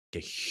a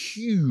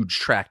huge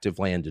tract of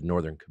land in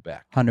northern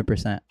Quebec.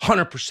 100%.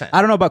 100%.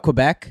 I don't know about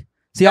Quebec.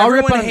 See,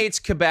 Everyone hates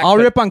Quebec. I'll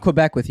rip on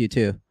Quebec with you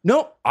too.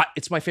 No,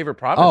 it's my favorite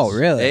province. Oh,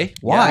 really? Eh?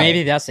 Why? Yeah.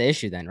 Maybe that's the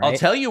issue then, right? I'll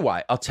tell you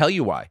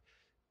why.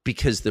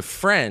 Because the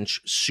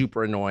French,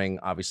 super annoying,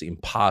 obviously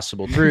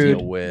impossible to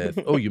deal with.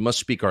 Oh, you must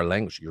speak our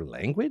language. Your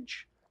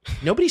language?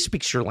 Nobody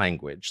speaks your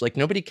language. Like,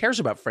 nobody cares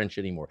about French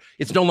anymore.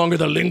 It's no longer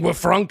the lingua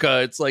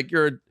franca. It's like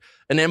you're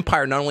an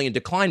empire not only in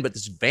decline, but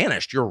it's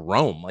vanished. You're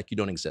Rome. Like, you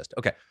don't exist.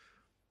 Okay.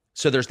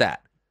 So there's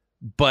that.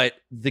 But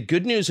the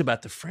good news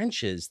about the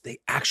French is they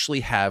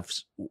actually have,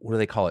 what do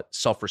they call it?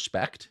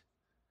 Self-respect.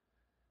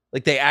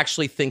 Like, they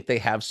actually think they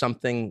have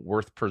something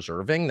worth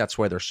preserving. That's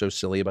why they're so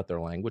silly about their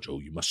language. Oh,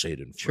 you must say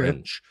it in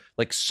French.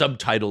 Like,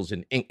 subtitles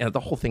in English. The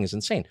whole thing is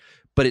insane.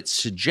 But it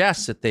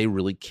suggests that they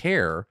really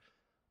care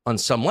on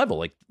some level.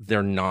 Like,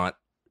 they're not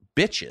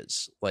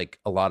bitches. Like,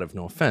 a lot of,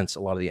 no offense,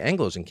 a lot of the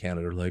Anglos in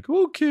Canada are like,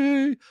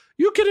 okay,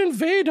 you can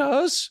invade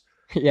us.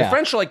 Yeah. The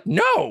French are like,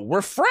 no,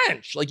 we're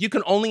French. Like, you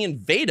can only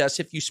invade us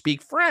if you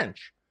speak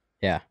French.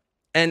 Yeah.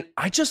 And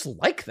I just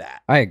like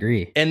that. I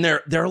agree. And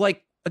they're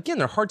like, again,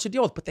 they're hard to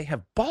deal with, but they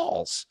have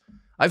balls.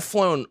 I've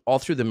flown all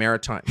through the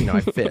maritime. You know,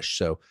 I fish,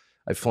 so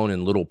I've flown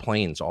in little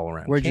planes all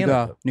around Where'd Canada.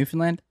 you go?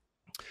 Newfoundland?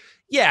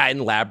 Yeah,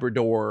 in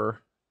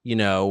Labrador, you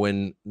know,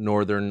 in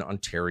northern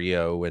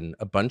Ontario, and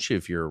a bunch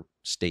of your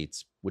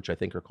states, which I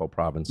think are called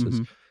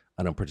provinces.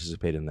 I don't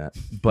participate in that.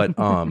 But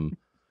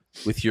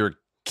with your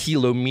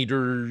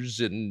kilometers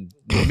and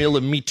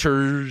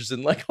millimeters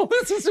and like, oh,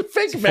 this is a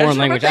fake measurement.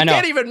 Language. I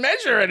can't even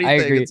measure anything. I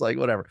agree. It's like,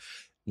 whatever.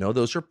 No,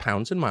 those are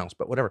pounds and miles,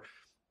 but whatever.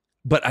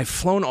 But I've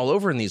flown all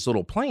over in these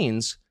little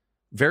planes,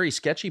 very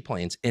sketchy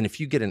planes. And if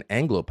you get an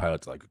Anglo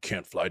pilot, like, I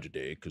can't fly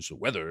today because the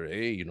weather,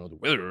 you know, the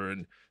weather.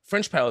 And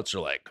French pilots are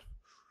like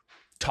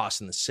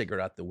tossing the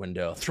cigarette out the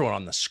window, throwing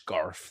on the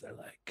scarf. They're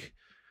like,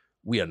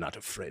 we are not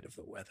afraid of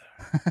the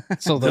weather.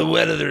 So the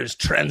weather is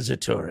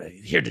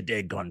transitory. Here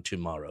today, gone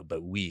tomorrow.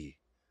 But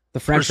the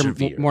French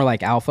persevere. are more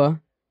like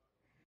alpha.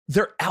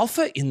 They're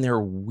alpha in their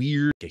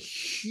weird, a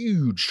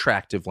huge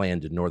tract of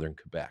land in northern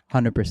Quebec.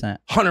 100%.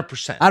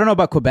 100%. I don't know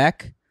about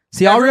Quebec.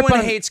 See,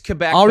 Everyone hates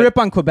Quebec. I'll rip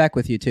on Quebec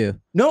with you too.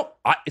 No,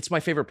 it's my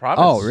favorite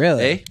province. Oh,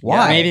 really? Eh?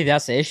 Why? Yeah. Maybe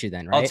that's the issue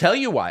then, right? I'll tell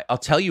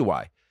you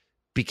why.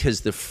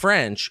 Because the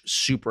French,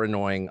 super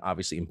annoying,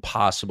 obviously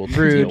impossible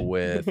to deal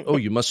with. Oh,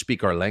 you must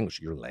speak our language.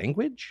 Your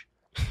language?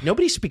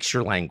 Nobody speaks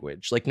your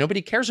language. Like,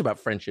 nobody cares about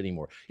French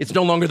anymore. It's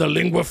no longer the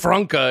lingua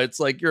franca. It's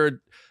like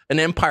you're an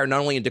empire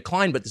not only in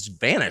decline, but it's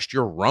vanished.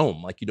 You're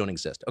Rome. Like, you don't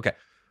exist. Okay.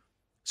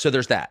 So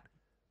there's that.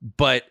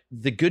 But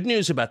the good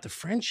news about the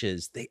French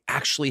is they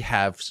actually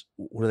have,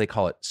 what do they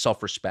call it?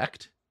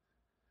 Self-respect.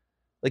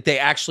 Like, they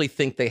actually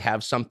think they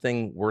have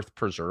something worth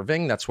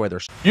preserving. That's why they're...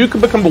 You can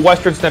become a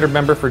Western Standard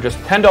member for just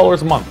 $10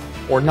 a month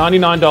or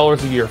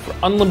 $99 a year for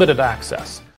unlimited access.